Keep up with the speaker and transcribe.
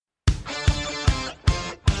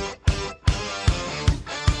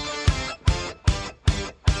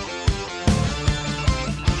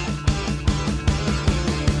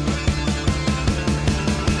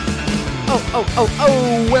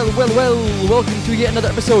Well, welcome to yet another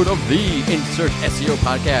episode of the Insert SEO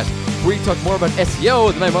podcast, where we talk more about SEO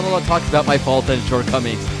than my mother-in-law talks about my faults and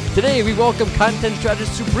shortcomings. Today, we welcome content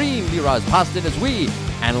strategist supreme Liraz Postan as we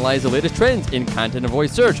analyze the latest trends in content and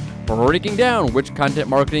voice search, breaking down which content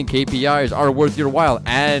marketing KPIs are worth your while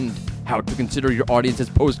and how to consider your audience's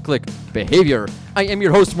post-click behavior. I am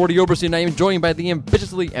your host, Morty Oberstein, and I am joined by the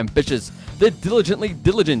ambitiously ambitious, the diligently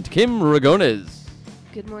diligent Kim Ragones.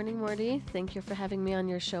 Good morning, Morty. Thank you for having me on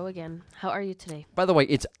your show again. How are you today? By the way,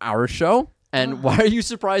 it's our show, and why are you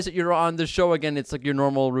surprised that you're on the show again? It's like your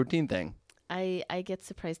normal routine thing. I get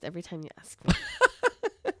surprised every time you ask me.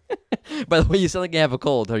 By the way, you sound like you have a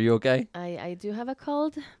cold. Are you okay? I do have a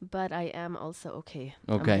cold, but I am also okay.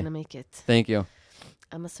 Okay. I'm going to make it. Thank you.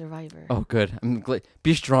 I'm a survivor. Oh, good. I'm glad.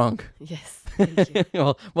 Be strong. Yes, thank you.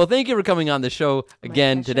 well, thank you for coming on the show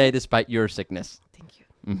again pleasure. today, despite your sickness. Thank you.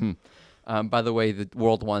 Mm-hmm. By the way, the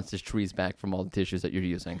world wants its trees back from all the tissues that you're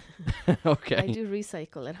using. Okay. I do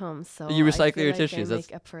recycle at home, so You recycle I feel your like tissues. I That's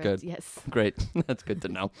make up for good. It. Yes. Great. That's good to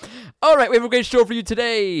know. All right, we have a great show for you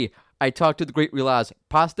today. I talked to the great Liraz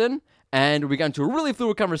Postan, and we got into a really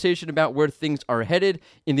fluid conversation about where things are headed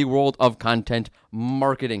in the world of content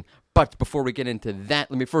marketing. But before we get into that,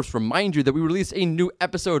 let me first remind you that we release a new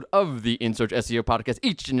episode of the InSearch SEO podcast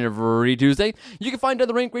each and every Tuesday. You can find it on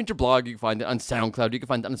the Rank Ranger blog, you can find it on SoundCloud, you can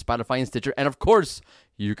find it on Spotify and Stitcher, and of course,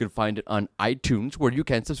 you can find it on iTunes where you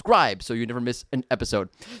can subscribe so you never miss an episode.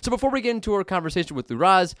 So before we get into our conversation with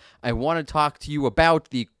Liraz, I want to talk to you about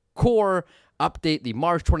the core update, the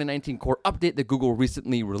March 2019 core update that Google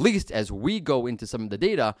recently released as we go into some of the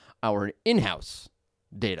data, our in-house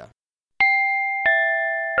data.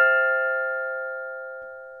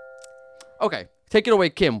 Okay, take it away,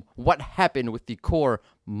 Kim. What happened with the core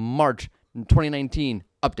March 2019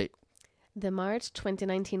 update? The March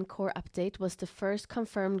 2019 core update was the first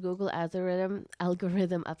confirmed Google algorithm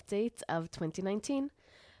update of 2019.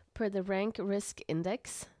 Per the Rank Risk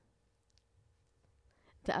Index,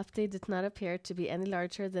 the update did not appear to be any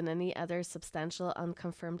larger than any other substantial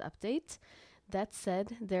unconfirmed update. That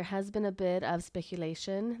said, there has been a bit of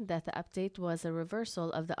speculation that the update was a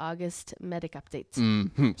reversal of the August Medic update.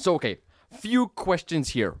 Mm-hmm. So, okay, few questions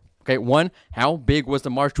here. Okay, one, how big was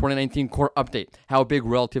the March 2019 core update? How big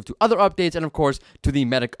relative to other updates? And of course, to the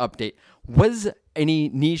Medic update. Was any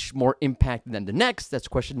niche more impacted than the next? That's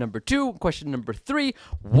question number 2. Question number 3,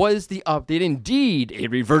 was the update indeed a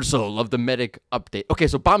reversal of the Medic update? Okay,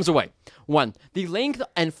 so bombs away. 1, the length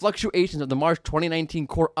and fluctuations of the March 2019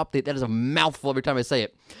 core update, that is a mouthful every time I say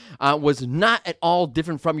it, was not at all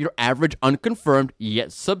different from your average unconfirmed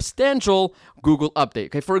yet substantial Google update.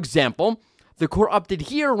 Okay, for example, the core update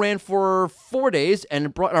here ran for 4 days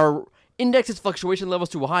and brought our index's fluctuation levels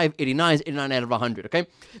to a high of 89 out of 100, okay?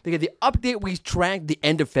 The update we tracked the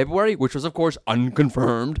end of February, which was, of course,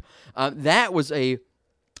 unconfirmed, that was a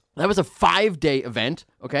 5-day event,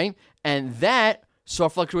 okay? And that saw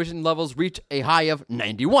fluctuation levels reach a high of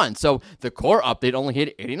 91. So the core update only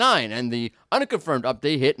hit 89, and the unconfirmed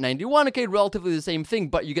update hit 91. Okay, relatively the same thing,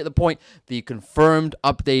 but you get the point. The confirmed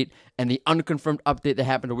update and the unconfirmed update that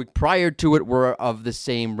happened a week prior to it were of the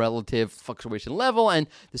same relative fluctuation level and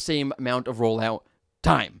the same amount of rollout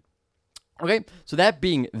time. Okay, so that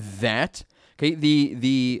being that,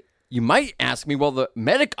 okay, you might ask me, well, the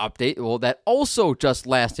Medic update, well, that also just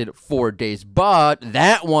lasted 4 days, but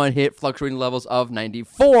that one hit fluctuating levels of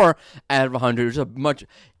 94 out of 100.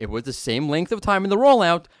 It was the same length of time in the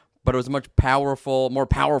rollout, but it was a much more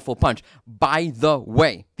powerful punch. By the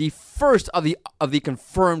way, the first of the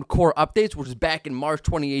confirmed core updates, which was back in March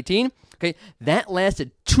 2018, okay, that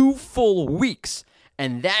lasted 2 full weeks.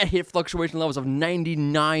 And that hit fluctuation levels of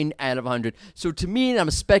 99 out of 100. So to me, and I'm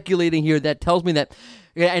speculating here, that tells me that,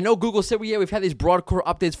 I know Google said, we've had these broad core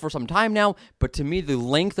updates for some time now, but to me, the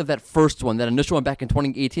length of that first one, that initial one back in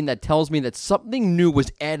 2018, that tells me that something new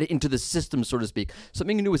was added into the system, so to speak.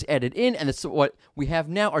 Something new was added in, and what we have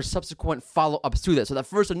now are subsequent follow-ups to that. So that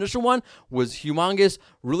first initial one was humongous,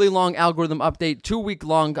 really long algorithm update,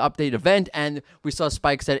 2-week-long update event, and we saw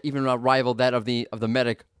spikes that even rivaled that of the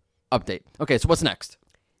Medic update. Okay, so what's next?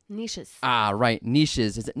 Niches. Ah, right,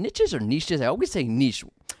 niches. Is it niches or niches? I always say niche.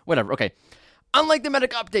 Whatever, okay. Unlike the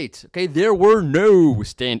Medic update, okay, there were no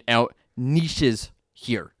standout niches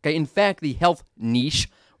here. Okay, in fact, the health niche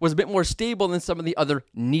was a bit more stable than some of the other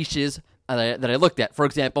niches that I looked at. For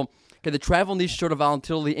example, okay, the travel niche showed a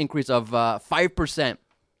volatility increase of 5%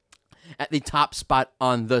 at the top spot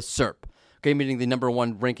on the SERP. okay, meaning the number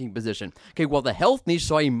one ranking position. Okay, while the health niche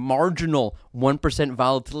saw a marginal 1%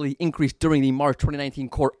 volatility increase during the March 2019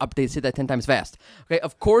 core update. Say that 10 times fast. Okay,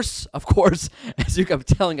 of course, as you kept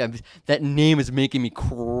telling me, that name is making me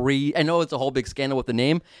crazy. I know it's a whole big scandal with the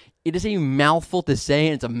name. It is a mouthful to say,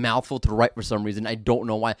 and it's a mouthful to write for some reason. I don't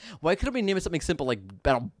know why. Why couldn't we name it something simple like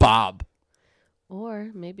Bob?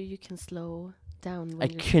 Or maybe you can slow down when I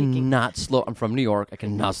you're speaking. cannot slow. I'm from New York. I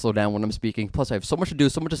cannot slow down when I'm speaking. Plus, I have so much to do,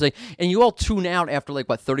 so much to say, and you all tune out after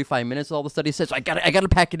 35 minutes. All the study says. So I gotta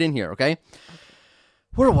pack it in here. Okay.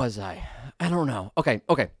 Where was I? I don't know. Okay.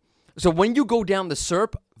 So when you go down the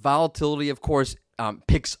SERP, volatility, of course,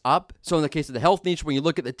 picks up. So in the case of the health niche, when you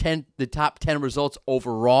look at the top 10 results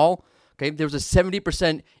overall, okay, there's a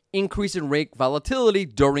 70% increase in rate volatility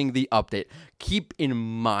during the update. Keep in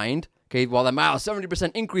mind, okay, while the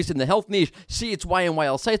 70% increase in the health niche, see its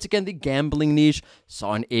YMYL sites, again, the gambling niche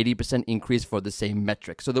saw an 80% increase for the same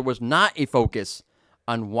metric. So there was not a focus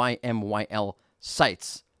on YMYL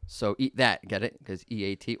sites. So eat that, get it? Because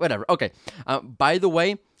EAT, whatever. Okay, by the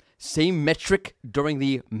way, same metric during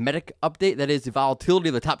the Medic update, that is the volatility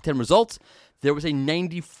of the top 10 results, there was a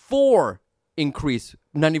 94% increase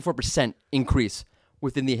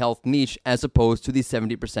within the health niche as opposed to the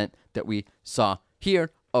 70% that we saw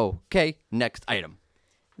here. Okay, next item.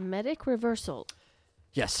 Medic reversal.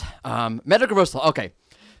 Yes, Medic reversal. Okay,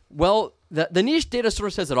 well, the niche data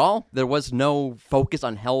source says it all. There was no focus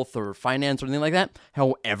on health or finance or anything like that.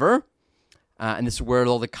 However, and this is where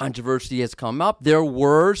all the controversy has come up, there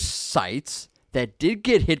were sites that did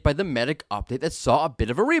get hit by the Medic update that saw a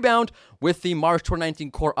bit of a rebound with the March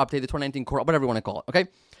 2019 core update, the 2019 core, whatever you want to call it, okay?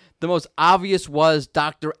 The most obvious was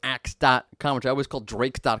drax.com, which I always call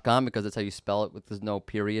drakes.com because that's how you spell it, there's no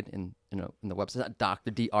period in the website, not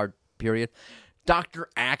Dr. DR period.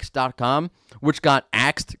 drax.com, which got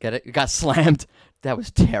axed, get it? It got slammed. That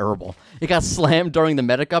was terrible. It got slammed during the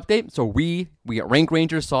Medic update, so we at Rank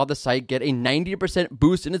Rangers saw the site get a 90%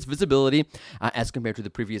 boost in its visibility as compared to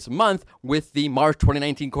the previous month with the March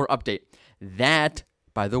 2019 core update. That,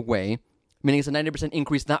 by the way, meaning it's a 90%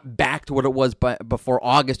 increase, not back to what it was before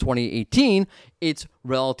August 2018, it's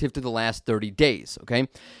relative to the last 30 days, okay?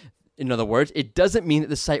 In other words, it doesn't mean that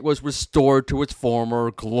the site was restored to its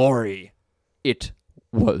former glory. It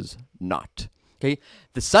was not, okay?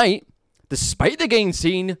 The site, despite the gain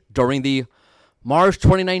seen during the March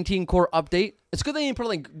 2019 core update, it's good they didn't put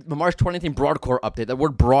the March 2019 broad core update. That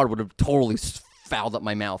word broad would have totally fouled up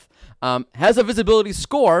my mouth. Has a visibility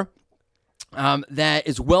score that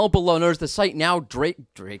is well below. Notice the site now, drax.com,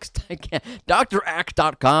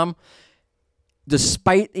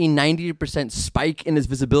 despite a 90% spike in its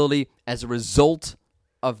visibility as a result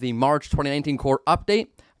of the March 2019 core update,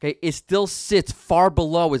 okay, it still sits far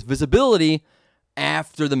below its visibility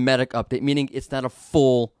after the Medic update, meaning it's not a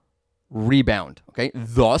full rebound, okay?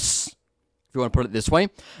 Thus, if you want to put it this way,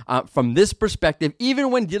 from this perspective,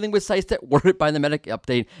 even when dealing with sites that were hit by the Medic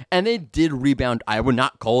update and they did rebound, I would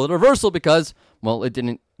not call it a reversal because, well, it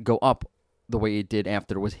didn't go up the way it did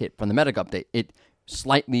after it was hit from the Medic update. It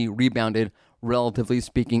slightly rebounded, relatively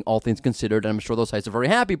speaking, all things considered, and I'm sure those sites are very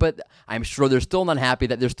happy, but I'm sure they're still not happy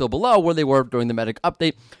that they're still below where they were during the Medic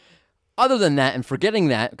update. Other than that, and forgetting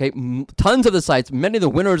that, okay, tons of the sites, many of the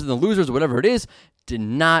winners and the losers, whatever it is, did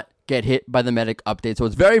not get hit by the Medic update. So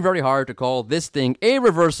it's very, very hard to call this thing a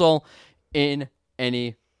reversal in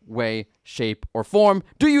any way, shape, or form.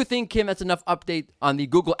 Do you think, Kim, that's enough update on the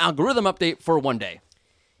Google algorithm update for one day?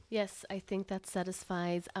 Yes, I think that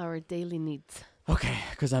satisfies our daily needs. Okay,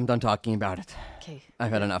 because I'm done talking about it. Okay.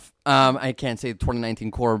 I've had enough. I can't say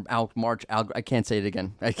 2019 core March algorithm. I can't say it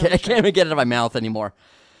again. I can't even get it out of my mouth anymore.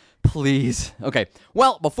 Please. Okay.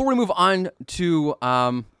 Well, before we move on to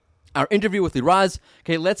our interview with Liraz,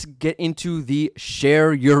 okay, let's get into the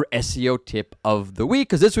Share Your SEO Tip of the Week,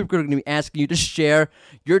 because this week we're going to be asking you to share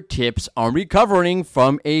your tips on recovering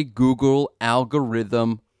from a Google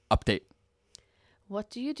algorithm update. What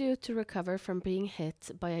do you do to recover from being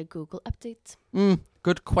hit by a Google update?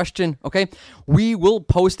 Good question. Okay. We will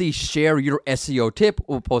post the Share Your SEO Tip.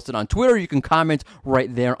 We'll post it on Twitter. You can comment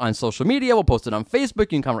right there on social media. We'll post it on Facebook. You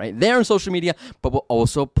can comment right there on social media. But we'll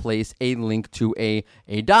also place a link to a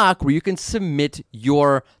doc where you can submit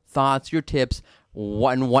your thoughts, your tips,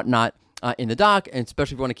 what and whatnot in the doc. And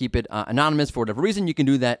especially if you want to keep it anonymous for whatever reason, you can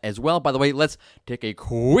do that as well. By the way, let's take a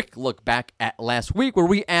quick look back at last week where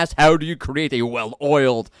we asked, how do you create a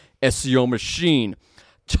well-oiled SEO machine?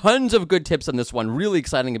 Tons of good tips on this one. Really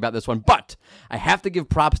exciting about this one. But I have to give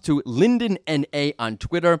props to Lyndon NA on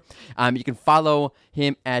Twitter. You can follow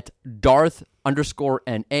him at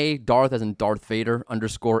Darth_NA. Darth as in Darth Vader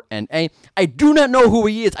 _NA. I do not know who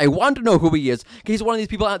he is. I want to know who he is. He's one of these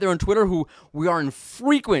people out there on Twitter who we are in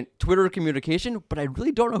frequent Twitter communication, but I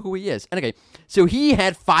really don't know who he is. And okay, so he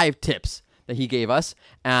had 5 tips that he gave us.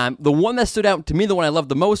 The one that stood out to me, the one I loved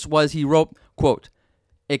the most, was he wrote, quote,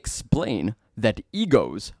 explain that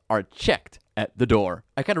egos are checked at the door.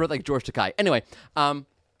 I kind of read like George Takei. Anyway,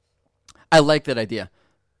 I like that idea.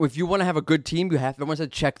 If you want to have a good team, everyone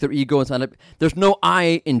said check their ego and sign up. There's no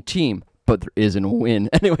I in team, but there is in win.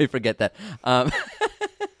 Anyway, forget that.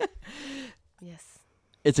 Yes.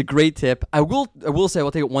 It's a great tip. I will say,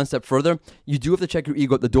 I'll take it one step further. You do have to check your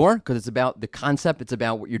ego at the door because it's about the concept. It's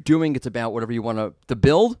about what you're doing. It's about whatever you want to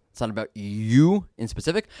build. It's not about you in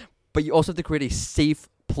specific. But you also have to create a safe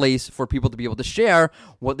place for people to be able to share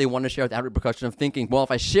what they want to share without repercussion of thinking, well,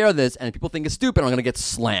 if I share this and people think it's stupid, I'm going to get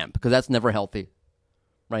slammed, because that's never healthy.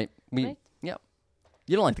 Right? Right. Yeah.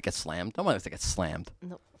 You don't like to get slammed. No one likes to get slammed.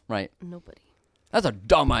 No. Right? Nobody. That's a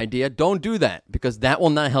dumb idea. Don't do that, because that will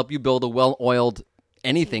not help you build a well-oiled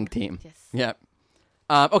anything team. Yes. Yeah.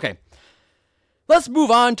 Okay. Let's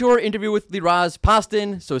move on to our interview with Liraz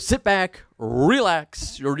Postan. So sit back,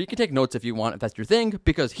 relax, or you can take notes if you want, if that's your thing,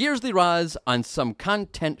 because here's Liraz on some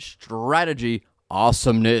content strategy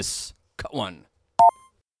awesomeness. Cut one.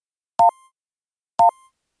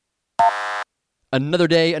 Another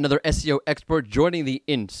day, another SEO expert joining the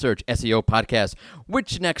In Search SEO podcast,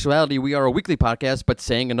 which in actuality we are a weekly podcast, but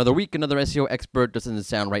saying another week, another SEO expert doesn't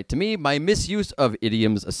sound right to me. My misuse of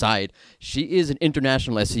idioms aside, she is an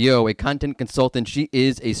international SEO, a content consultant. She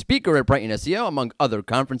is a speaker at Brighton SEO, among other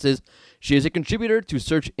conferences. She is a contributor to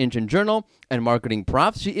Search Engine Journal and Marketing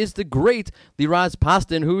Profs. She is the great Liraz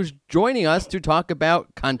Postan, who's joining us to talk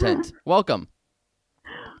about content. Welcome.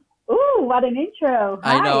 Ooh, what an intro.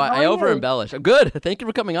 Hi, I know, I you? over-embellish. Good. Thank you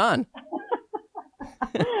for coming on.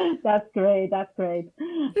 That's great. That's great.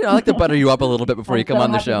 I like to butter you up a little bit before you come so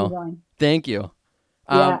on the happy to show. join. Thank you.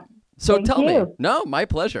 Yeah. So Thank tell me. you. No, my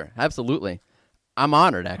pleasure. Absolutely. I'm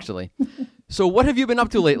honored, actually. So what have you been up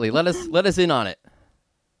to lately? Let us in on it.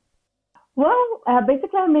 Well,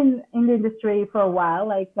 basically, I'm in the industry for a while,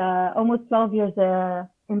 like almost 12 years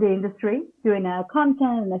in the industry, doing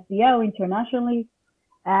content and SEO internationally.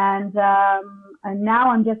 And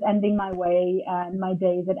now I'm just ending my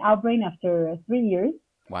days at Outbrain after 3 years.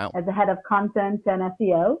 Wow. As the head of content and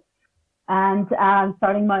SEO. And I'm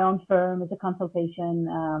starting my own firm as a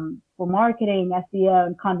consultation for marketing, SEO,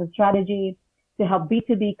 and content strategy to help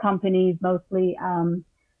B2B companies mostly.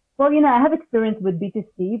 Well, I have experience with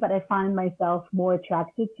B2C, but I find myself more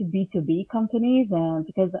attracted to B2B companies, and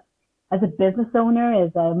because as a business owner,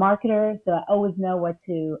 as a marketer, so I always know what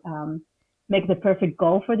to make the perfect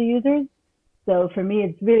goal for the users. So for me,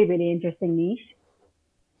 it's really, really interesting niche.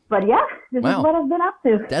 But yeah, this is what I've been up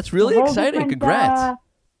to. That's really exciting. Congrats.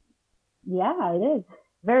 Yeah, it is.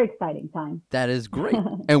 Very exciting time. That is great.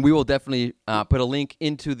 And we will definitely put a link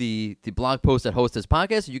into the blog post that hosts this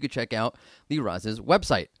podcast, so you can check out Liraz's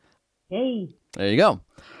website. Hey. There you go.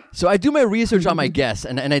 So I do my research on my guests,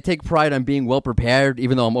 and I take pride on being well prepared,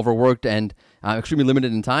 even though I'm overworked and extremely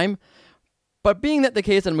limited in time. But being that the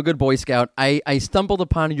case, that I'm a good Boy Scout, I stumbled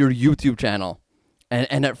upon your YouTube channel.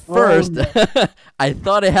 And at first, I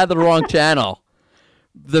thought I had the wrong channel.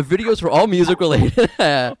 The videos were all music related.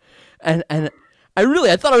 and I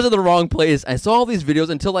thought I was in the wrong place. I saw all these videos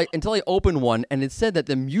until I opened one, and it said that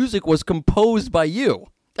the music was composed by you.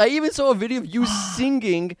 I even saw a video of you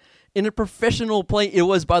singing in a professional play. It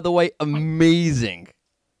was, by the way, amazing.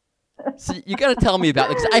 So you got to tell me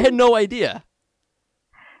about it, because I had no idea.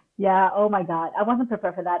 Yeah, oh my God. I wasn't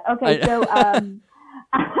prepared for that. Okay, so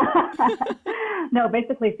no,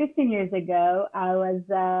 basically 15 years ago, I was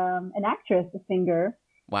an actress, a singer.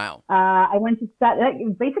 Wow. I went to study,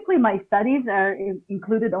 basically my studies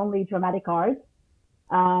included only dramatic arts.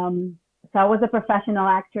 So I was a professional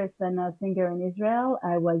actress and a singer in Israel.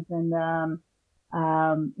 I was in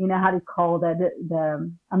how to call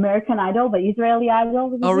the American Idol, the Israeli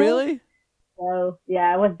Idol. Oh, really? So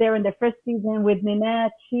yeah, I was there in the first season with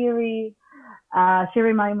Ninette, Shiri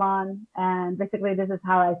Maimon, and basically this is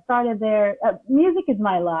how I started there. Music is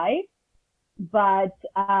my life, but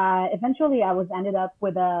eventually I ended up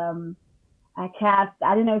with a cast.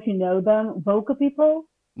 I don't know if you know them, Vocal People.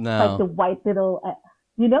 No. Like the white little.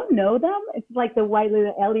 You don't know them? It's like the white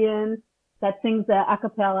little aliens that sings a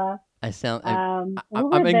cappella. I sound. I'm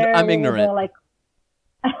ignorant. Like.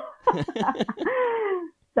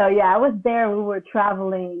 So yeah, I was there. We were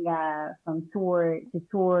traveling from tour to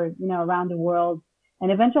tour, around the world.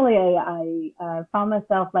 And eventually I found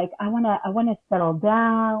myself like, I want to settle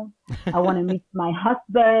down. I want to meet my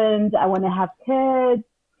husband. I want to have kids.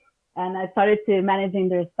 And I started to managing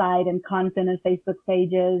their site and content and Facebook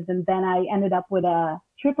pages. And then I ended up with a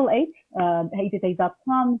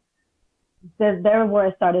 888.com. There where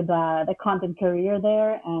I started the content career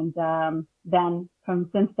there. And then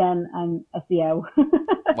since then, I'm SEO.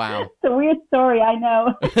 Wow. It's a weird story, I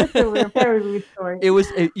know. It's a very weird story.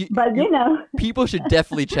 But you know. People should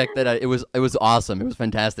definitely check that out. It was awesome. It was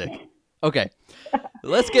fantastic. Okay.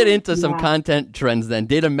 Let's get into some content trends then,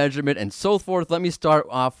 data measurement and so forth. Let me start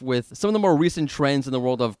off with some of the more recent trends in the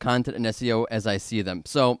world of content and SEO as I see them.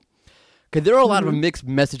 So, there are a lot of mixed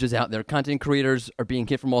messages out there. Content creators are being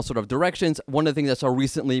hit from all sort of directions. One of the things I saw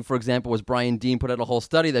recently, for example, was Brian Dean put out a whole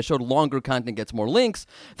study that showed longer content gets more links.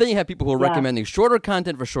 Then you have people who are recommending shorter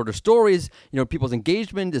content for shorter stories. People's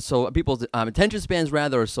engagement is people's attention spans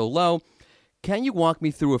rather are so low. Can you walk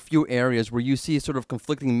me through a few areas where you see sort of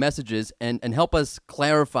conflicting messages and help us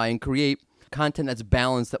clarify and create content that's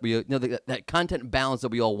balanced that that content balance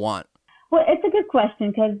that we all want? Well, it's a good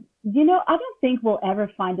question because, I don't think we'll ever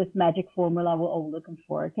find this magic formula we're all looking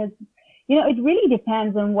for because, it really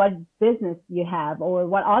depends on what business you have or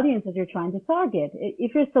what audiences you're trying to target.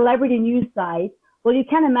 If you're a celebrity news site, well, you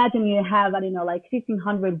can imagine you have,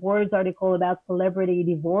 1,500 words article about celebrity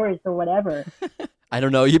divorce or whatever. I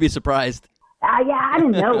don't know. You'd be surprised. I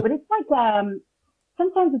don't know, but it's like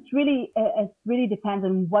sometimes it really depends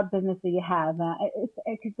on what business that you have.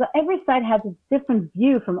 Because every site has a different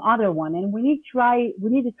view from other one, and we need to try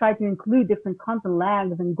to include different content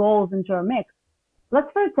lags and goals into our mix.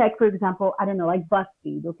 Let's take, for example, like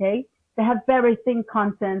BuzzFeed, okay? They have very thin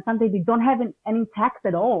content. Sometimes they don't have any text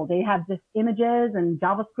at all. They have just images and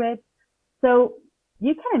JavaScript. So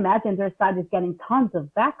you can imagine their site is getting tons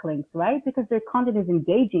of backlinks, right? Because their content is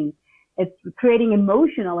engaging. It's creating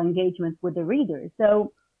emotional engagement with the reader.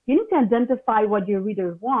 So you need to identify what your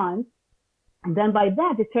reader wants. And then by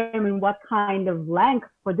that, determine what kind of length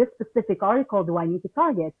for this specific article do I need to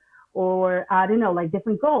target? Or,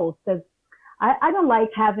 different goals. Because I don't like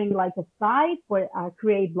having like a site where I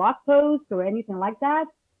create blog posts or anything like that.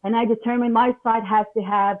 And I determine my site has to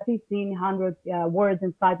have 1,500 words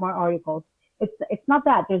inside my articles. It's not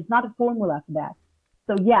that. There's not a formula for that.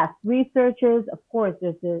 So yes, researchers, of course,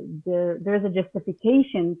 there's a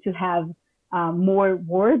justification to have more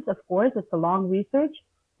words. Of course, it's a long research,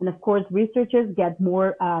 and of course, researchers get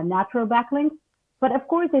more natural backlinks. But of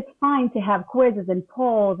course, it's fine to have quizzes and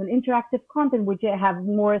polls and interactive content, which have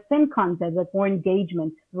more thin content with more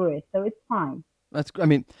engagement through it. So it's fine. That's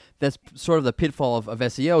sort of the pitfall of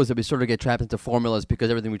SEO is that we sort of get trapped into formulas because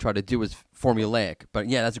everything we try to do is formulaic. But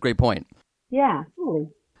yeah, that's a great point. Yeah, totally.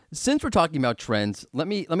 Since we're talking about trends, let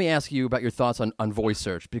me ask you about your thoughts on voice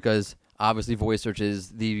search, because obviously voice search is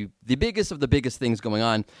the biggest of the biggest things going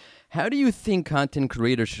on. How do you think content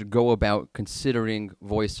creators should go about considering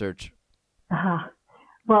voice search?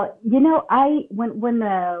 Well, when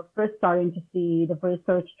first starting to see the voice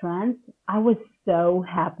search trends, I was so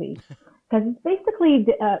happy because it's basically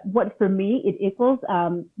what for me it equals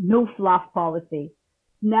no fluff policy.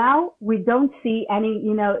 Now we don't see any,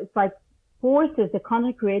 it's like forces the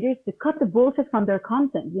content creators to cut the bullshit from their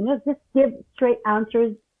content. Just give straight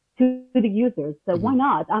answers to the users. So why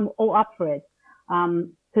not? I'm all up for it.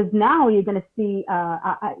 Because now you're going to see,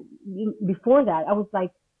 before that, I was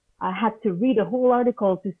like, I had to read a whole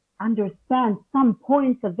article to understand some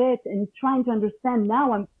points of it and trying to understand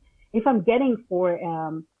now if I'm getting for,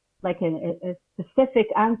 a specific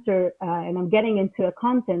answer, and I'm getting into a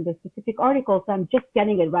specific article, so I'm just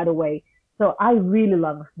getting it right away. So I really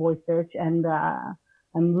love voice search, and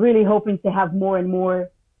I'm really hoping to have more and more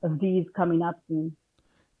of these coming up soon.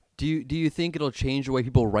 Do you think it'll change the way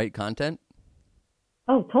people write content?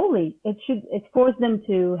 Oh, totally. It force them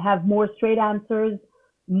to have more straight answers,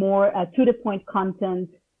 more to the point content,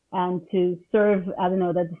 and to serve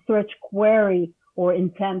the search query or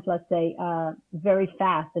intent, let's say, very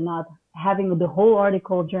fast, and not having the whole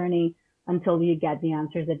article journey until you get the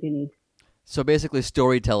answers that you need. So basically,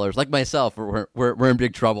 storytellers like myself, we're in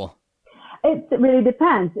big trouble. It really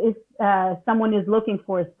depends. If someone is looking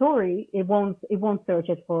for a story, it won't search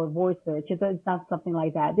it for voice search. It's not something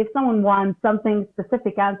like that. If someone wants something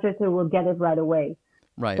specific answers, it will get it right away.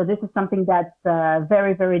 Right. So this is something that's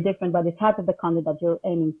very, very different by the type of the content that you're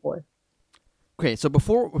aiming for. Okay, so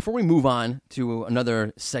before we move on to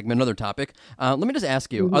another segment, another topic, let me just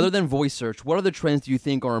ask you, other than voice search, what other trends do you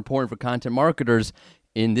think are important for content marketers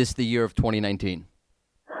in the year of 2019?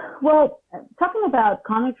 Well, talking about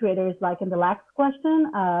content creators, like in the last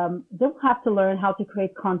question, they'll have to learn how to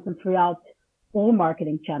create content throughout all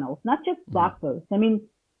marketing channels, not just blog posts. I mean,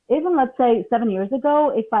 even let's say 7 years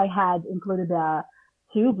ago, if I had included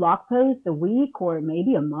 2 blog posts a week or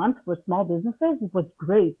maybe a month for small businesses, it was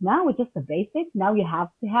great. Now it's just the basics. Now you have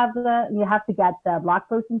to get the blog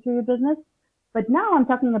posts into your business. But now I'm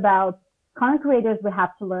talking about content creators. We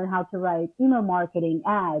have to learn how to write email marketing,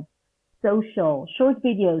 ads, social, short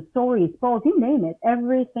videos, stories, polls, you name it.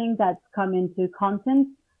 Everything that's come into content.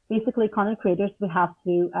 Basically, content creators, we have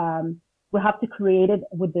to create it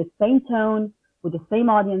with the same tone, with the same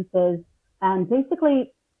audiences. And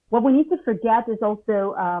basically, what we need to forget is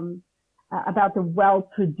also about the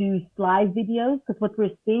well-produced live videos, because what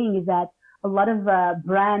we're seeing is that a lot of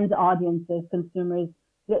brand audiences, consumers,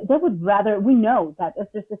 they would rather, we know that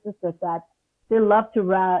it's just statistics that they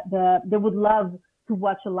would love to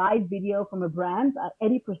watch a live video from a brand.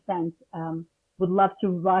 80% would love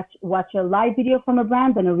to watch a live video from a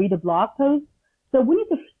brand than read a blog post. So we need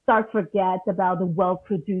to start forget about the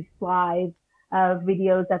well-produced live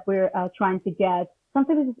videos that we're trying to get.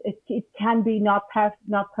 Sometimes it can be not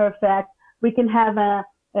perfect. We can have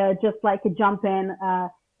just like a jump in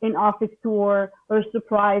office tour or a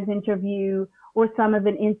surprise interview or some of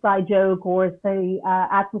an inside joke or say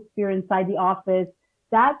atmosphere inside the office.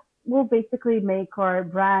 That will basically make our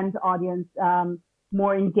brand audience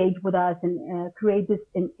more engaged with us and create this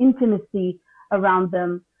an intimacy around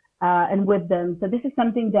them and with them. So this is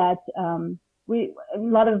something that a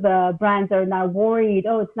lot of the brands are now worried.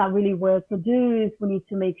 Oh, it's not really well produced. We need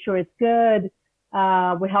to make sure it's good.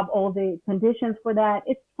 We have all the conditions for that.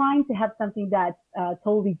 It's fine to have something that's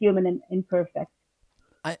totally human and imperfect.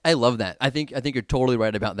 I love that. I think you're totally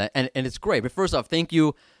right about that, and it's great. But first off, thank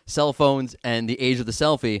you, cell phones and the age of the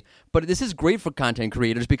selfie. But this is great for content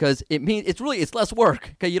creators because it means it's less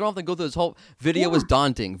work. Okay, you don't have to go through this whole video is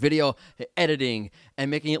daunting, video editing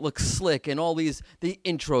and making it look slick and all the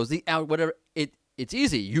intros, the out whatever. It's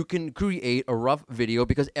easy. You can create a rough video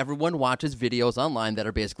because everyone watches videos online that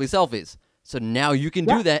are basically selfies. So now you can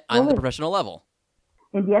do that on the professional level.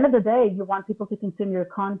 In the end of the day, you want people to consume your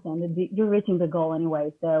content, and you're reaching the goal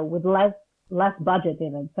anyway. So with less budget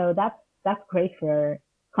even. So that's great for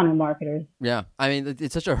content marketers. Yeah, I mean,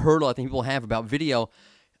 it's such a hurdle I think people have about video.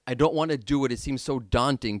 I don't want to do it. It seems so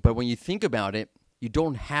daunting. But when you think about it, you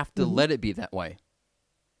don't have to let it be that way.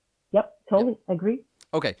 Yep, totally agree.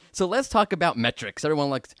 Okay, so let's talk about metrics. Everyone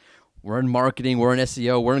likes, we're in marketing, we're in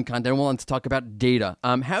SEO, we're in content. Everyone wants to talk about data.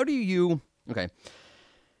 How do you,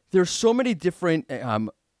 there's so many different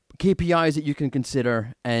KPIs that you can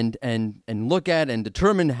consider and look at and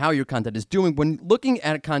determine how your content is doing. When looking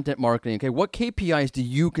at content marketing, okay, what KPIs do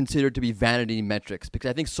you consider to be vanity metrics? Because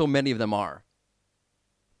I think so many of them are.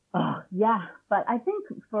 Yeah, but I think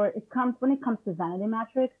when it comes to vanity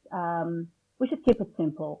metrics, we should keep it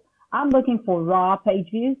simple. I'm looking for raw page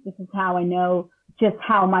views. This is how I know just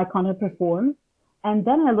how my content performs. And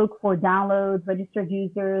then I look for downloads, registered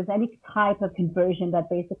users, any type of conversion that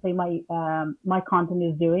basically my content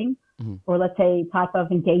is doing, or let's say type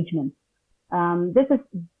of engagement. This is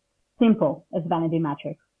simple as vanity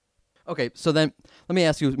metrics. Okay, so then let me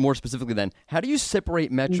ask you more specifically then. How do you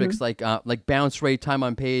separate metrics like bounce rate, time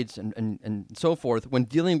on page, and so forth when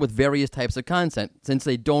dealing with various types of content, since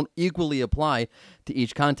they don't equally apply to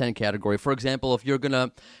each content category? For example,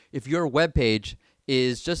 if your web page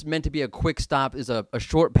is just meant to be a quick stop, is a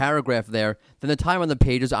short paragraph there, then the time on the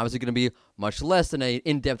page is obviously going to be much less than an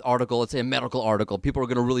in-depth article, let's say a medical article. People are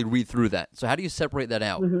going to really read through that. So how do you separate that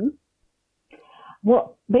out?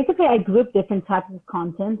 Well, basically, I group different types of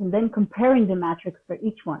content and then comparing the metrics for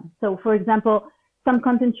each one. So, for example, some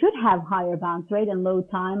content should have higher bounce rate and low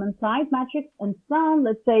time on site metrics, and some,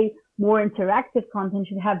 let's say, more interactive content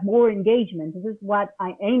should have more engagement. This is what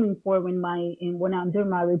I'm aiming for when I'm doing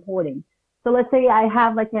my reporting. So let's say I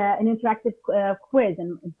have like an interactive quiz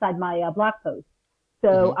inside my blog post.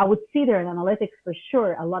 So I would see there in analytics for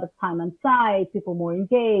sure, a lot of time on site, people more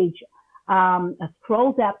engaged, a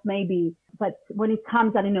scroll depth maybe. But when it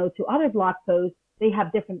comes, to other blog posts, they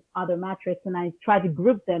have different other metrics, and I try to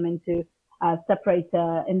group them into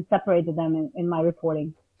separated them in my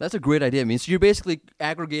reporting. That's a great idea. I mean, so you're basically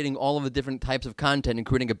aggregating all of the different types of content and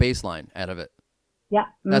creating a baseline out of it. Yeah.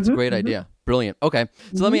 That's a great idea. Brilliant. Okay.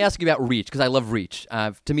 So let me ask you about reach, because I love reach.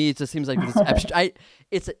 To me, it just seems like it's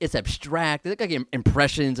abstract. It's like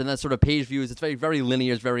impressions and that sort of page views. It's very, very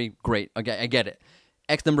linear. It's very great. Okay, I get it.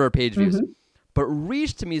 X number of page views. But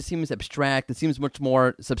reach to me seems abstract. It seems much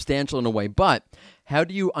more substantial in a way. But how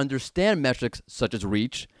do you understand metrics such as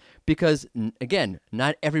reach? Because, again,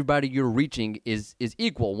 not everybody you're reaching is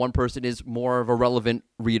equal. One person is more of a relevant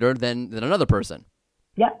reader than another person.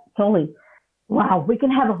 Yeah, totally. Wow, we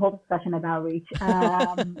can have a whole discussion about reach.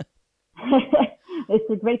 It's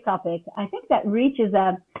a great topic. I think that reach is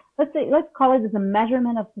let's call it as a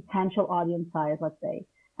measurement of potential audience size, let's say.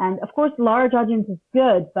 And of course, large audience is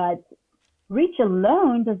good, but reach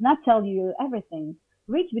alone does not tell you everything.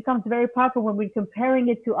 Reach becomes very powerful when we're comparing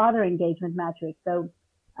it to other engagement metrics. So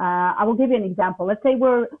I will give you an example. Let's say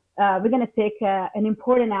we're going to take an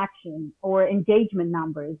important action or engagement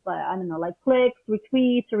numbers, I don't know, like clicks,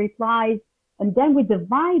 retweets, or replies, and then we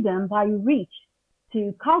divide them by reach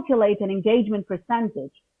to calculate an engagement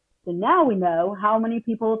percentage. So now we know how many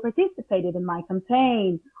people participated in my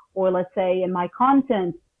campaign, or let's say in my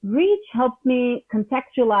content. Reach helps me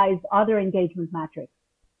contextualize other engagement metrics.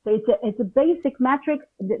 So it's a basic metric.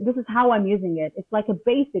 This is how I'm using it. It's like a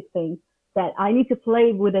basic thing that I need to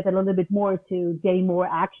play with it a little bit more to gain more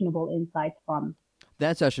actionable insights from.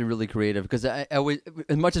 That's actually really creative because I always,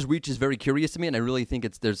 as much as reach is very curious to me, and I really think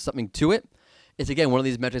there's something to it. It's again one of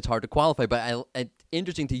these metrics hard to qualify, but it's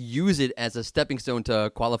interesting to use it as a stepping stone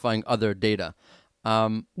to qualifying other data.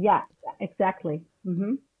 Yeah, exactly.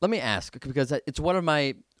 Mm-hmm. Let me ask, because it's one of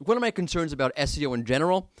my concerns about SEO in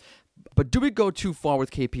general. But do we go too far with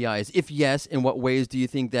KPIs? If yes, in what ways do you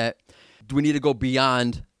think that do we need to go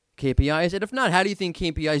beyond KPIs? And if not, how do you think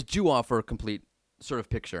KPIs do offer a complete sort of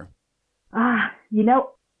picture? I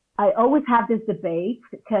always have this debate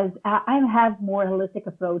because I have more holistic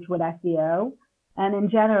approach with SEO. And in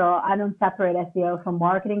general, I don't separate SEO from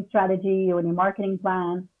marketing strategy or any marketing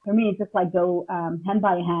plan. For me, it's just like go hand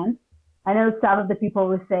by hand. I know some of the people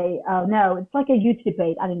will say, oh, no, it's like a huge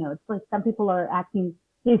debate. I don't know. It's like some people are acting,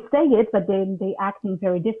 they say it, but then they acting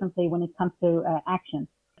very differently when it comes to action.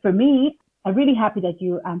 For me, I'm really happy that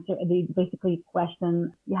you answer the basically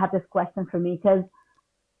question. You have this question for me because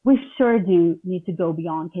we sure do need to go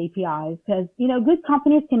beyond KPIs because, good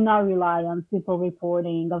companies cannot rely on simple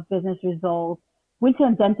reporting of business results. We need to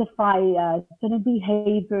identify certain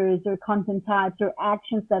behaviors or content types or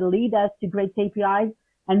actions that lead us to great KPIs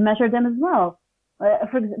and measure them as well.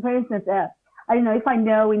 For instance, I don't know, if I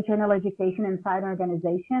know internal education inside an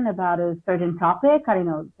organization about a certain topic, I don't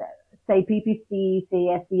know, say PPC,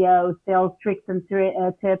 say SEO, sales tricks and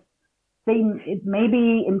tips, it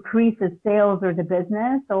maybe increases sales or the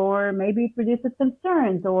business, or maybe it reduces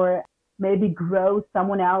concerns, or maybe grows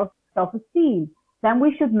someone else's self-esteem. Then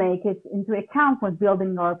we should make it into account when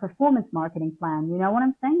building our performance marketing plan. You know what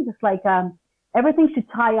I'm saying? Just like everything should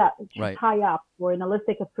tie up for an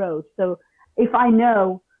holistic approach. So if I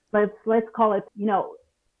know, let's call it,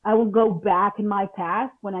 I will go back in my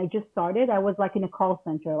past when I just started. I was like in a call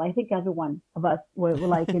center. I think every one of us were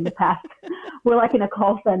like in the past, we're like in a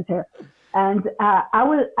call center. And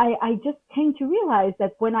I just came to realize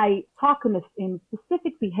that when I talk in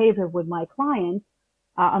specific behavior with my clients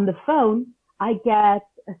on the phone, I get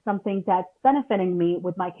something that's benefiting me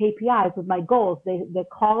with my KPIs, with my goals. The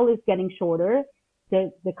call is getting shorter.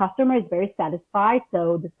 The customer is very satisfied.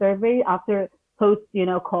 So the survey after post,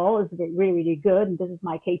 call is really, really good. And this is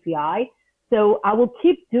my KPI. So I will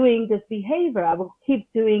keep doing this behavior. I will keep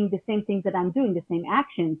doing the same things that I'm doing, the same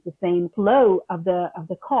actions, the same flow of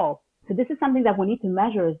the call. So this is something that we need to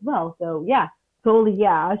measure as well. So yeah, totally.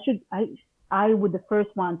 Yeah, I would the first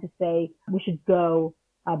one to say we should go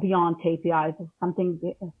beyond KPIs. It's something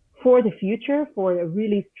for the future, for a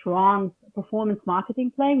really strong performance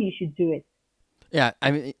marketing plan. You should do it. Yeah,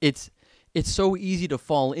 I mean, it's so easy to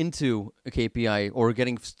fall into a KPI or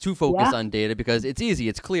getting too focused on data because it's easy,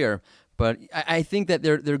 it's clear. But I think that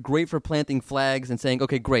they're great for planting flags and saying,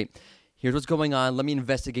 okay, great, here's what's going on. Let me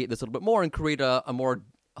investigate this a little bit more and create a more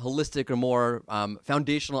holistic or more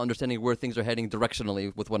foundational understanding of where things are heading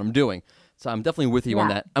directionally with what I'm doing. So I'm definitely with you on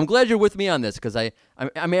that. I'm glad you're with me on this because I'm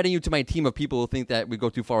adding you to my team of people who think that we go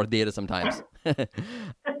too far with data sometimes.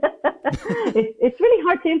 It's really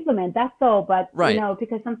hard to implement, that's all. But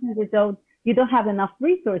because sometimes you don't have enough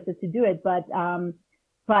resources to do it. But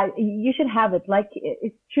you should have it. Like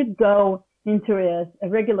it should go into a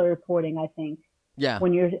regular reporting, I think. Yeah.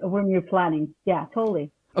 When you're planning. Yeah,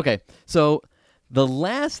 totally. Okay, so the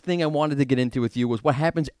last thing I wanted to get into with you was what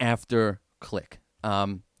happens after click.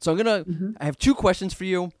 So I have two questions for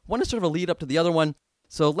you. One is sort of a lead up to the other one.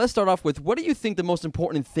 So let's start off with, what do you think the most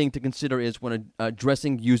important thing to consider is when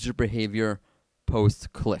addressing user behavior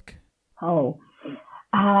post-click? For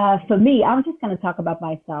me, I'm just going to talk about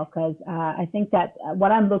myself because I think that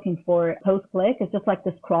what I'm looking for post-click is just like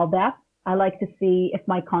the scroll depth. I like to see if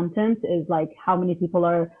my content is like how many people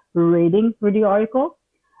are reading through the article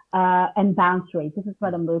and bounce rate. This is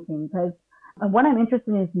what I'm looking because what I'm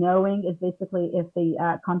interested in is knowing is basically if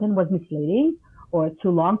the content was misleading or too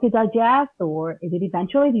long to digest, or did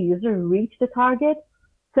eventually the user reach the target?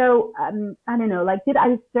 So, I don't know, like, did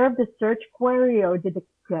I serve the search query or did the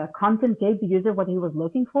content gave the user what he was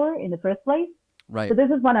looking for in the first place. Right. So this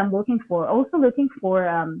is what I'm looking for. Also looking for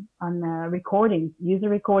on recordings, user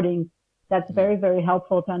recordings. That's very, very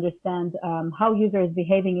helpful to understand how user is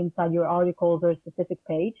behaving inside your articles or a specific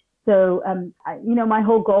page. So, my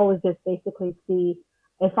whole goal is just basically see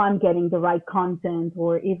if I'm getting the right content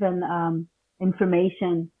or even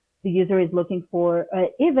information the user is looking for.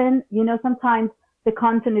 Even, sometimes the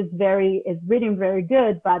content is written very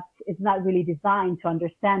good, but it's not really designed to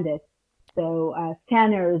understand it. So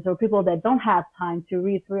scanners or people that don't have time to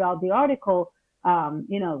read throughout the article,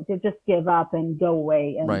 they just give up and go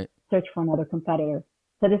away and search for another competitor.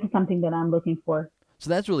 So this is something that I'm looking for. So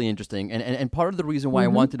that's really interesting. And part of the reason why I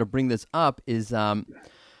wanted to bring this up is, all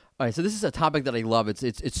right, so this is a topic that I love.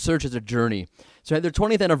 It's search as a journey. So at their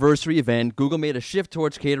 20th anniversary event, Google made a shift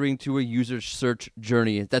towards catering to a user's search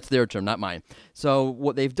journey. That's their term, not mine. So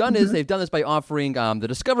what they've done is they've done this by offering the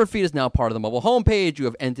Discover feed is now part of the mobile homepage. You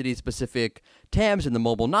have entity-specific tabs in the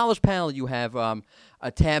mobile knowledge panel. You have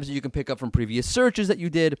tabs that you can pick up from previous searches that you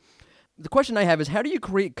did. The question I have is, how do you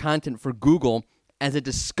create content for Google as a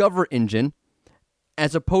discover engine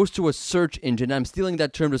as opposed to a search engine? I'm stealing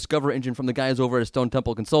that term discover engine from the guys over at Stone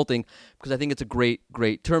Temple Consulting because I think it's a great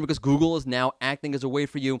term, because Google is now acting as a way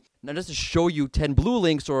for you, not just to show you 10 blue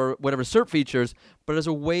links or whatever SERP features, but as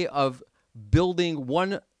a way of building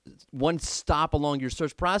one stop along your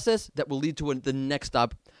search process that will lead to the next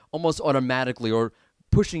stop almost automatically, or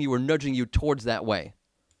pushing you or nudging you towards that way.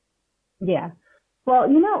 Yeah. Well,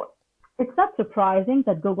 it's not surprising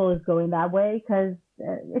that Google is going that way, because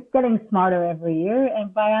it's getting smarter every year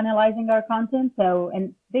and by analyzing our content.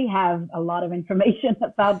 And they have a lot of information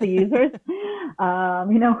about the users.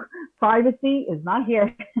 Privacy is not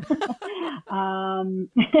here.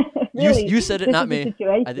 Really, you said it, not me.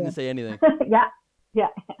 I didn't say anything. Yeah.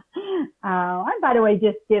 And by the way,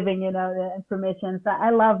 just giving, the information. So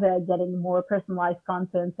I love getting more personalized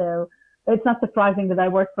content. So it's not surprising that I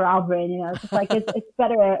work for Outbrain. It's just like it's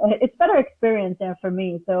better experience there for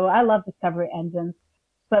me. So I love discovery engines.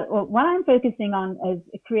 But what I'm focusing on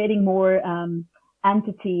is creating more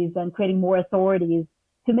entities and creating more authorities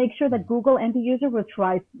to make sure that Google and the user will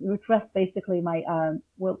trust basically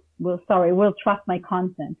will trust my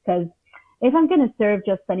content. Because if I'm going to serve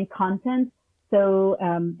just any content, so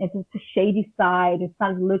it's a shady side, it's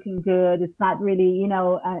not looking good, it's not really,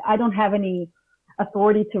 I don't have any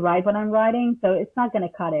authority to write what I'm writing, so it's not going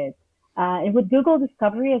to cut it. And with Google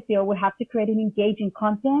Discovery SEO, we have to create an engaging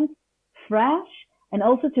content, fresh, and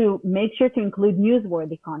also to make sure to include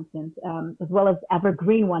newsworthy content, as well as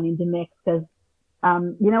evergreen one in the mix. Because,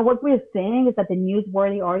 what we're seeing is that the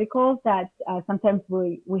newsworthy articles that sometimes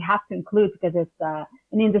we have to include because it's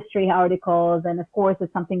an industry articles, and of course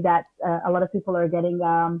it's something that a lot of people are getting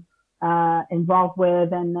involved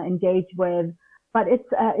with and engaged with. But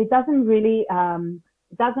it doesn't really,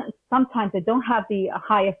 sometimes they don't have the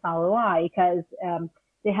highest ROI because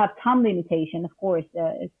they have time limitation. Of course,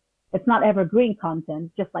 it's not evergreen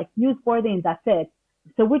content, just like newsworthy, and that's it.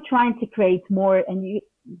 So we're trying to create more, and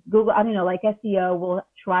Google, like SEO will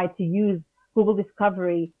try to use Google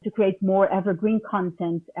Discovery to create more evergreen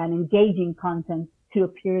content and engaging content to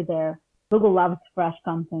appear there. Google loves fresh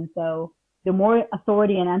content, so the more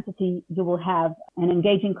authority and entity you will have and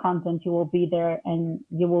engaging content, you will be there and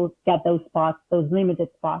you will get those spots, those limited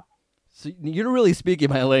spots. So you're really speaking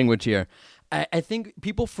my language here. I think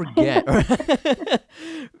people forget.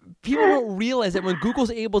 People don't realize that when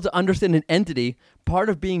Google's able to understand an entity, part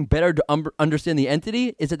of being better to understand the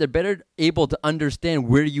entity is that they're better able to understand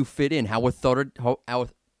where you fit in, how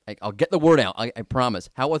I'll get the word out, I promise.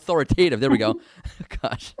 How authoritative, there we go.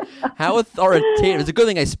 Gosh, how authoritative. It's a good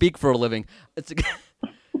thing I speak for a living.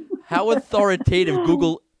 How authoritative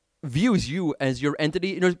Google views you as your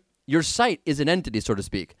entity. Your site is an entity, so to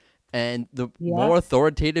speak. And the more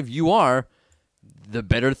authoritative you are, the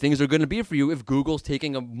better things are going to be for you if Google's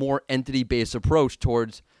taking a more entity-based approach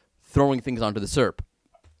towards throwing things onto the SERP.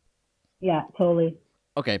 Yeah, totally.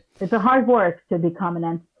 Okay. It's a hard work to become an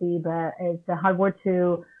entity, but it's a hard work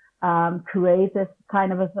to create this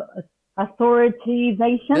kind of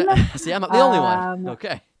authorization. See, I'm not the only one.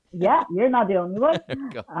 Okay. Yeah, you're not the only one.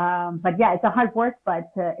 But yeah, it's a hard work,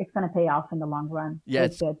 but it's going to pay off in the long run. Yeah,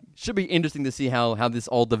 it's good. Should be interesting to see how this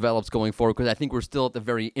all develops going forward, because I think we're still at the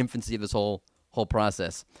very infancy of this whole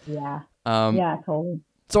process. Yeah. Yeah, totally.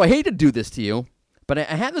 So I hate to do this to you, but I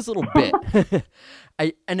have this little bit,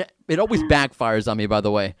 and it always backfires on me, by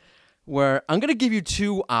the way, where I'm going to give you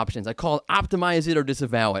two options. I call it optimize it or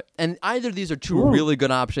disavow it. And either of these are two really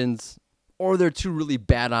good options, or they're two really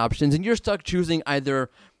bad options, and you're stuck choosing either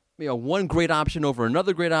one great option over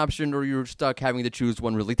another great option, or you're stuck having to choose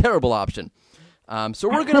one really terrible option. So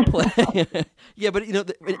we're going to play. Yeah, but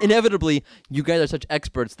inevitably, you guys are such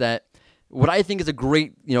experts that what I think is a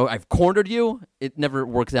great, I've cornered you. It never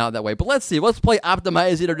works out that way. But let's see. Let's play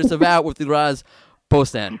Optimize It or Disavow with Liraz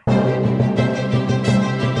Postan.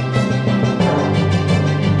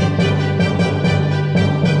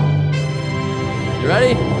 You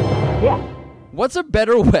ready? Yeah. What's a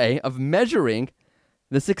better way of measuring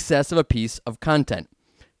the success of a piece of content?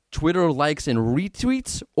 Twitter likes and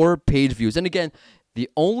retweets or page views? And again, the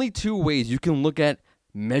only two ways you can look at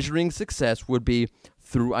measuring success would be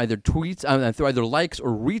through either likes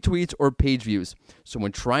or retweets or page views. So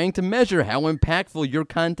when trying to measure how impactful your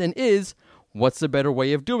content is, what's the better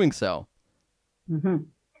way of doing so? Mm-hmm.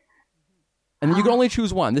 And you can only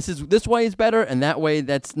choose one. This way is better, and that way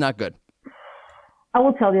that's not good. I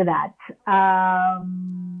will tell you that.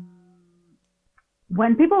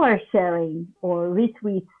 When people are sharing or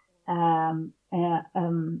retweet,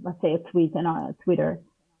 let's say a tweet on Twitter,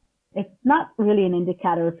 it's not really an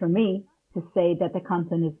indicator for me to say that the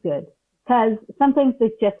content is good. Because sometimes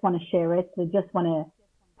they just want to share it. They just want to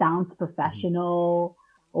sound professional,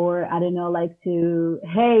 or I don't know, like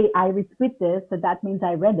hey, I retweet this, so that means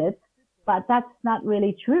I read it. But that's not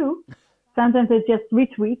really true. Sometimes they just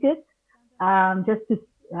retweet it, just to,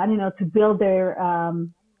 to build their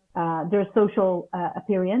social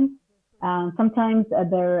appearance. Sometimes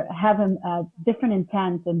they're having different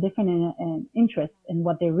intents and different interests in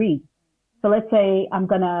what they read. So let's say I'm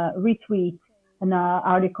going to retweet an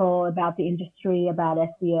article about the industry, about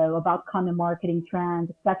SEO, about content marketing trends,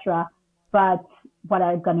 etc. But what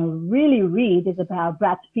I'm going to really read is about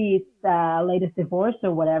Brad Pitt's latest divorce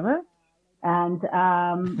or whatever. And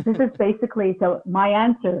this is basically, so my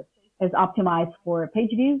answer is optimized for page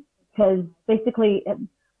views, because basically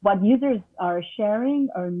what users are sharing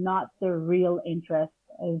are not the real interest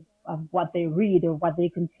of what they read or what they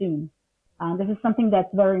consume. This is something that's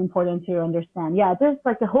very important to understand. Yeah, there's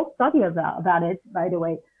like a whole study about it, by the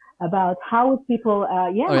way, about how people,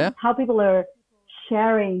 how people are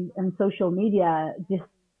sharing on social media,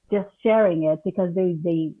 just sharing it because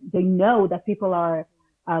they know that people are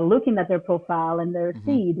looking at their profile and their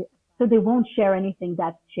feed, so they won't share anything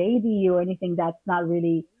that's shady or anything that's not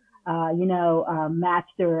really, match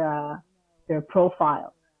their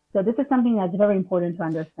profile. So this is something that's very important to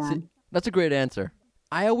understand. See, that's a great answer.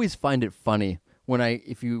 I always find it funny when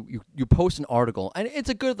if you post an article, and it's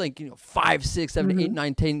a good 5, 6, 7, 8,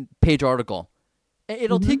 9, 10 page article.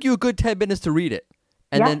 It'll take you a good 10 minutes to read it.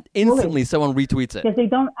 And then instantly someone retweets it. Because they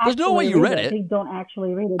don't actually There's no way you read it. They don't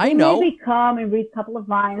actually read it. I know. They maybe come and read a couple of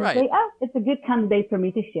lines and say, it's a good candidate for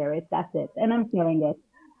me to share it. That's it. And I'm sharing it.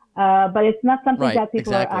 But it's not something that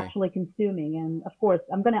people are actually consuming. And of course,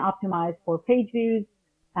 I'm going to optimize for page views.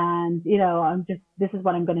 And, this is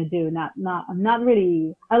what I'm going to do. I'm not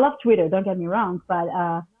really, I love Twitter, don't get me wrong, but,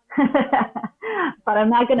 but I'm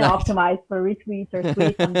not going to optimize for retweets or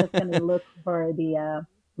tweets. I'm just going to look for the,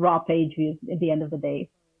 raw page views at the end of the day.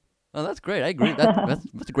 Oh, that's great. I agree. That's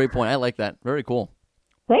a great point. I like that. Very cool.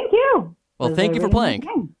 Thank you. Well, thank you for playing.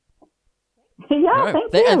 Yeah,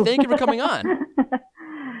 thank you. And thank you for coming on.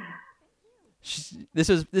 This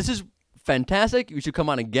is fantastic. You should come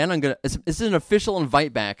on again. This is an official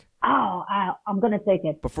invite back. Oh, I'm going to take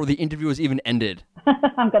it. Before the interview is even ended.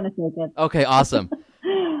 I'm going to take it. Okay, awesome.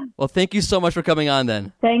 Well, thank you so much for coming on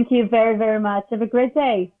then. Thank you very, very much. Have a great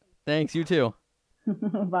day. Thanks, you too.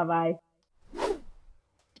 Bye-bye.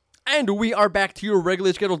 And we are back to your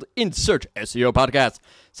regularly scheduled In Search SEO podcast.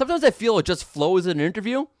 Sometimes I feel it just flows in an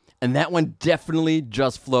interview, and that one definitely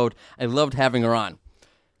just flowed. I loved having her on.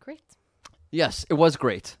 Great. Yes, it was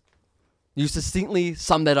great. You succinctly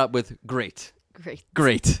summed that up with great.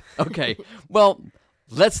 Great. Okay. Well,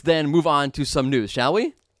 let's then move on to some news, shall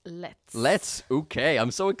we? Let's. Okay,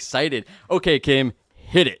 I'm so excited. Okay, Kim,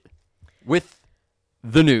 hit it with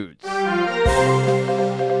the news.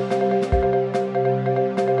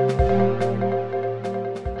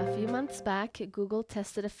 A few months back, Google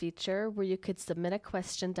tested a feature where you could submit a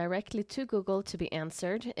question directly to Google to be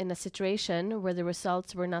answered in a situation where the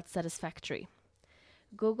results were not satisfactory.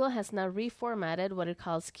 Google has now reformatted what it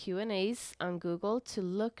calls Q&As on Google to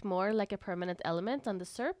look more like a permanent element on the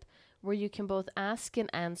SERP, where you can both ask and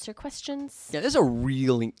answer questions. Yeah, this is a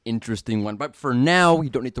really interesting one, but for now, you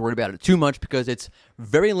don't need to worry about it too much because it's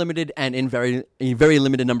very limited and in a very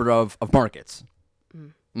limited number of markets.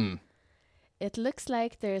 It looks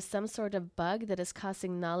like there is some sort of bug that is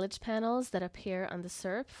causing knowledge panels that appear on the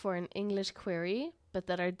SERP for an English query, but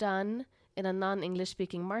that are done in a non-English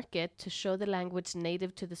speaking market to show the language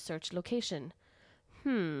native to the search location.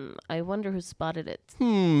 I wonder who spotted it.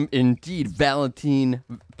 Indeed, Valentine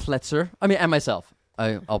Pletzer. And myself.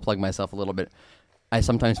 I'll plug myself a little bit. I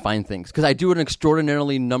sometimes find things because I do an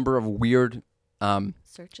extraordinarily number of weird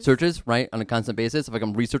searches, right, on a constant basis. If like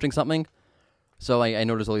I'm researching something, so I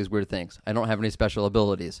notice all these weird things. I don't have any special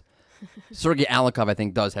abilities. Sergey Alikov, I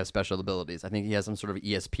think, does have special abilities. I think he has some sort of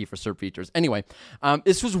ESP for search features. Anyway,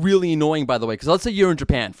 this was really annoying, by the way, because let's say you're in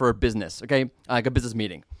Japan for a business, okay, like a business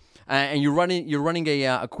meeting. And you're running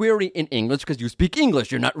a query in English because you speak English.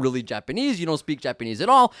 You're not really Japanese. You don't speak Japanese at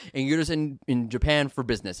all. And you're just in Japan for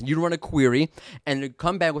business. And you run a query and you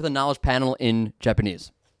come back with a knowledge panel in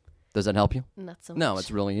Japanese. Does that help you? Not so much. No,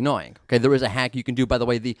 it's really annoying. Okay, there is a hack you can do, by the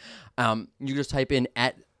way. You just type in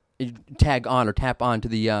tag on or tap on to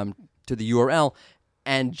the URL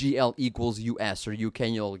and GL equals US or UK,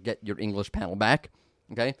 and you'll get your English panel back.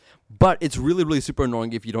 Okay, but it's really, really super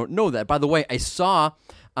annoying if you don't know that. By the way, I saw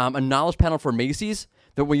a knowledge panel for Macy's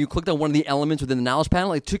that when you clicked on one of the elements within the knowledge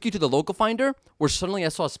panel, it took you to the local finder where suddenly I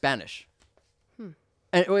saw Spanish.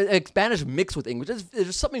 And it was Spanish mixed with English.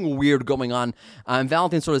 There's something weird going on. And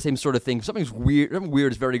Valentine's sort of the same sort of thing. Something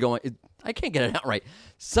weird is very going. I can't get it out right.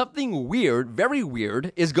 Something weird, very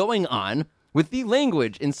weird, is going on with the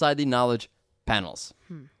language inside the knowledge panels.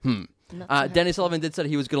 Danny Sullivan did say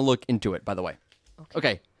he was going to look into it, by the way.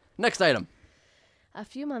 Okay, next item. A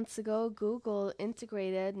few months ago, Google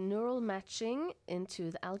integrated neural matching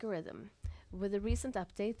into the algorithm. With a recent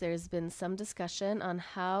update, there's been some discussion on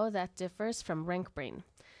how that differs from RankBrain.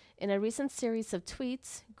 In a recent series of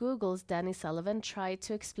tweets, Google's Danny Sullivan tried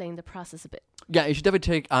to explain the process a bit. Yeah, you should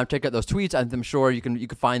definitely check out those tweets. I'm sure you can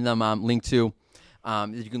find them linked to.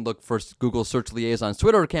 You can look for Google Search Liaison's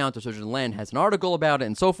Twitter account, or Search Engine Land has an article about it,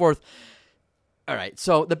 and so forth. All right,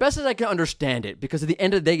 so the best as I can understand it, because at the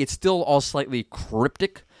end of the day, it's still all slightly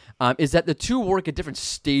cryptic, is that the two work at different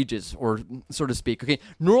stages, or so to speak. Okay,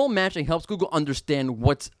 neural matching helps Google understand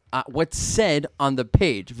what's said on the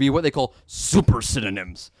page via what they call super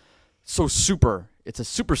synonyms. So super, it's a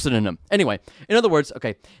super synonym. Anyway, in other words,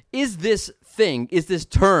 okay, is this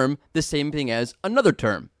term the same thing as another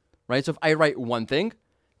term, right? So if I write one thing,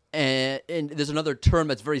 and there's another term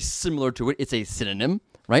that's very similar to it, it's a synonym,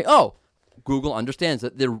 right? Oh, Google understands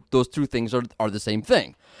that those two things are the same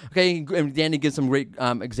thing. Okay, and Danny gives some great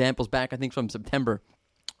examples back, I think from September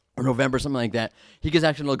or November, something like that. He gives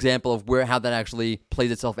actually an example of how that actually plays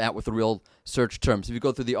itself out with the real search terms. If you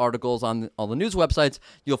go through the articles on all the news websites,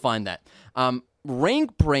 you'll find that.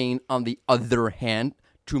 RankBrain, on the other hand,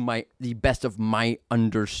 to the best of my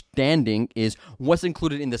understanding, is what's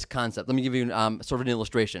included in this concept. Let me give you sort of an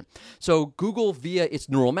illustration. So Google, via its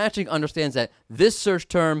neural matching, understands that this search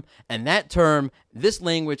term, this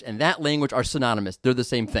language, and that language are synonymous. They're the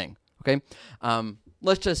same thing. Okay?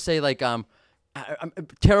 Let's just say, like, a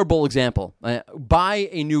terrible example. Buy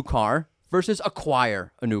a new car versus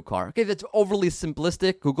acquire a new car. Okay, that's overly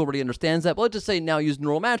simplistic. Google already understands that. But let's just say now use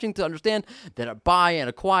neural matching to understand that a buy and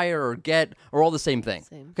acquire or get are all the same thing.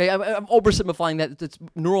 Okay, I'm oversimplifying that.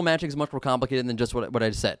 Neural matching is much more complicated than just what I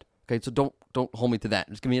just said. Okay, so don't hold me to that.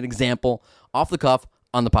 Just give me an example off the cuff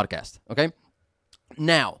on the podcast. Okay,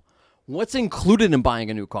 now what's included in buying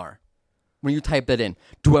a new car? When you type that in,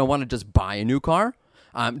 do I want to just buy a new car?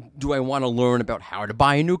 Do I want to learn about how to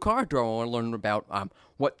buy a new car? Do I want to learn about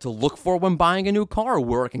what to look for when buying a new car, or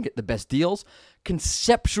where I can get the best deals?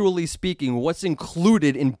 Conceptually speaking, what's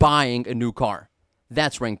included in buying a new car?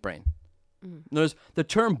 That's RankBrain. Notice the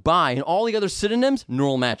term buy and all the other synonyms,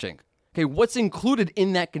 neural matching. Okay, what's included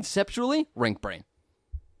in that conceptually? RankBrain.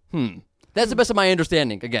 That's the best of my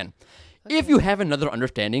understanding. Again, if you have another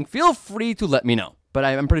understanding, feel free to let me know. But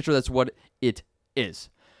I'm pretty sure that's what it is.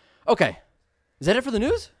 Okay. Is that it for the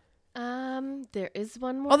news? There is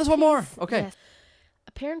one more. Oh, there's one more. Okay. Yes.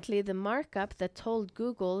 Apparently, the markup that told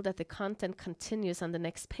Google that the content continues on the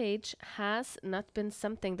next page has not been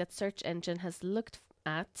something that search engine has looked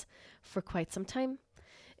at for quite some time.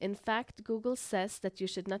 In fact, Google says that you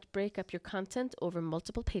should not break up your content over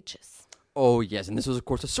multiple pages. Oh, yes. And this was, of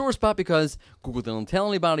course, a sore spot because Google didn't tell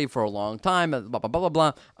anybody for a long time, blah, blah, blah, blah,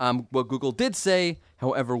 blah. What Google did say,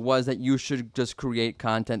 however, was that you should just create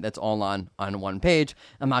content that's all on one page.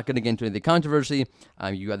 I'm not going to get into the controversy.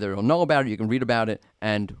 You either don't know about it, you can read about it,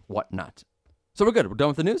 and whatnot. So we're good. We're done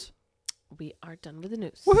with the news? We are done with the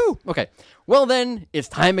news. Woohoo! Okay. Well, then, it's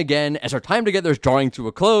time again. As our time together is drawing to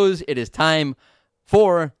a close, it is time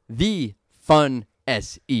for the fun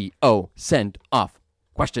SEO send-off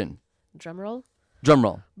question. Drum roll. Drum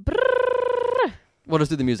roll. Brrr. Well, let's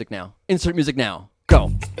do the music now. Insert music now.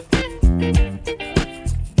 Go.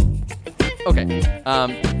 Okay.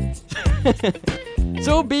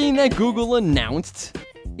 So being that Google announced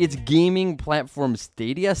its gaming platform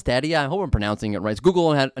Stadia, I hope I'm pronouncing it right.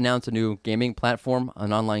 Google had announced a new gaming platform,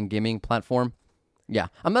 an online gaming platform. Yeah.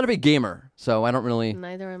 I'm not a big gamer, so I don't really.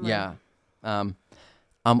 Neither am Yeah.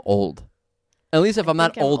 I'm old. At least if I'm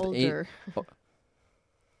not think old. older.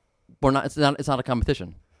 We're not. It's not a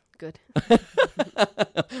competition. Good.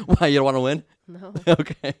 Why, you don't want to win? No.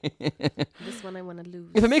 Okay. This one I want to lose.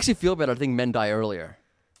 If it makes you feel better, I think men die earlier.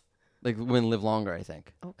 Like women live longer, I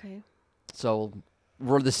think. Okay. So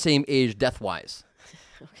we're the same age death-wise.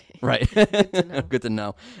 Okay. Right. Good to know. Good to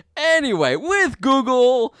know. Anyway, with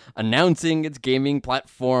Google announcing its gaming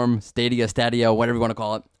platform, Stadia, whatever you want to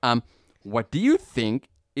call it, what do you think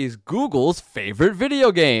is Google's favorite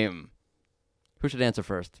video game? Who should answer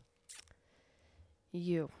first?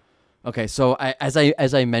 You. Okay, so as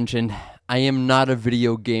I mentioned, I am not a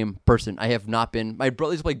video game person. I have not been. My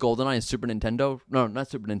brother used to play GoldenEye and Super Nintendo. No, not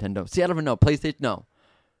Super Nintendo. See, I don't even know. PlayStation? No.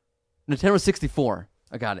 Nintendo 64.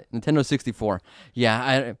 I got it. Nintendo 64.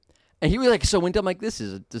 Yeah, and he was like so into it. I'm like, this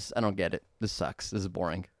I don't get it. This sucks. This is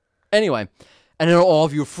boring. Anyway, and then all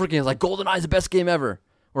of you freaking like, GoldenEye is the best game ever.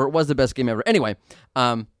 Or it was the best game ever. Anyway,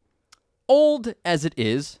 old as it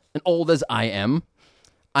is, and old as I am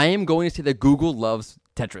going to say that Google loves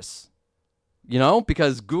Tetris. You know,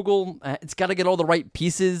 because Google, it's got to get all the right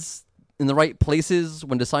pieces in the right places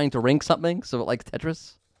when deciding to rank something. So it likes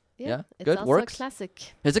Tetris. Yeah, It's good. also Works. a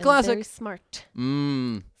classic. It's a and classic. Very smart.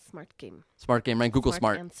 Smart game. Smart game, right? Google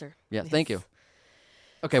Smart. Answer. Yeah, Yes. thank you.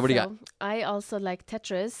 Okay, what do you got? I also like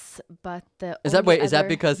Tetris, but the Is that only is that other-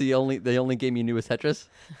 because the only game you knew was Tetris?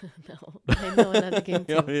 No, I know another game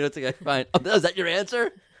You know, too. it's okay, fine. Oh, is that your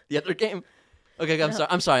answer? The other game? Okay,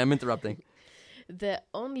 I'm sorry. I'm interrupting. The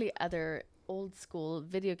only other old school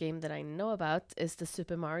video game that I know about is the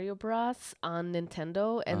Super Mario Bros. On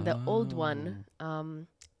Nintendo, and the old one,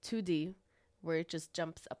 2D, where it just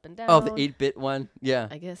jumps up and down. Oh, the 8-bit one. Yeah,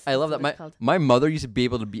 I guess I love that's that. what it's called. My mother used to be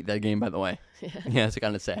able to beat that game. By the way, Yeah. yeah, it's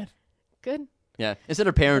kind of sad. Good. Yeah, instead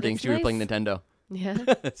of parenting, it's she was nice. playing Nintendo. Yeah.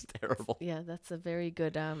 That's terrible. Yeah, that's a very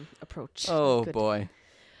good approach. Oh Good. boy.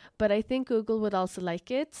 But I think Google would also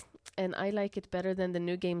like it. And I like it better than the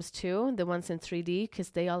new games too, the ones in 3D,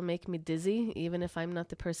 because they all make me dizzy, even if I'm not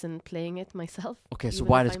the person playing it myself. Okay, so even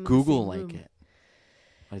why if does I'm in the Google same like room. it?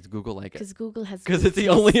 Why does Google like it? Because Google has Because good it's the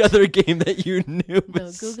taste. only other game that you knew.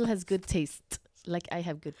 No, Google has good taste. Like I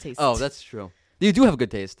have good taste. Oh, that's true. You do have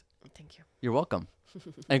good taste. Thank you. You're welcome.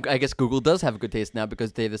 And I guess Google does have good taste now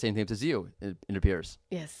because they have the same taste as you, it appears.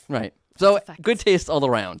 Yes. Right. So, That's a fact. good taste all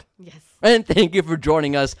around. Yes. And thank you for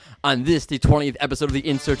joining us on the 20th episode of the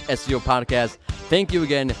In Search SEO podcast. Thank you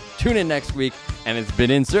again. Tune in next week. And it's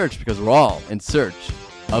been In Search because we're all in search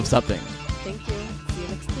of something.